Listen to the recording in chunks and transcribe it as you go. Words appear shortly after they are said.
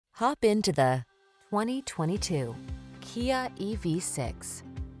Hop into the 2022 Kia EV6.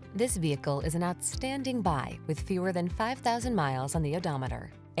 This vehicle is an outstanding buy with fewer than 5,000 miles on the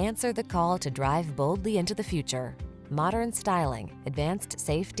odometer. Answer the call to drive boldly into the future. Modern styling, advanced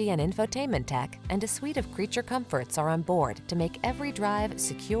safety and infotainment tech, and a suite of creature comforts are on board to make every drive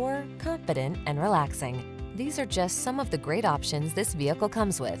secure, confident, and relaxing. These are just some of the great options this vehicle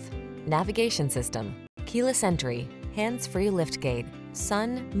comes with: navigation system, keyless entry, hands-free liftgate,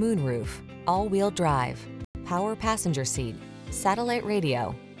 sun, moonroof, all-wheel drive, power passenger seat, satellite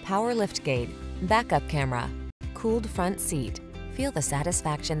radio, power liftgate, backup camera, cooled front seat. Feel the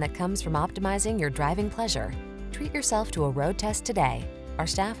satisfaction that comes from optimizing your driving pleasure. Treat yourself to a road test today. Our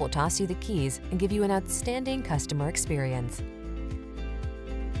staff will toss you the keys and give you an outstanding customer experience.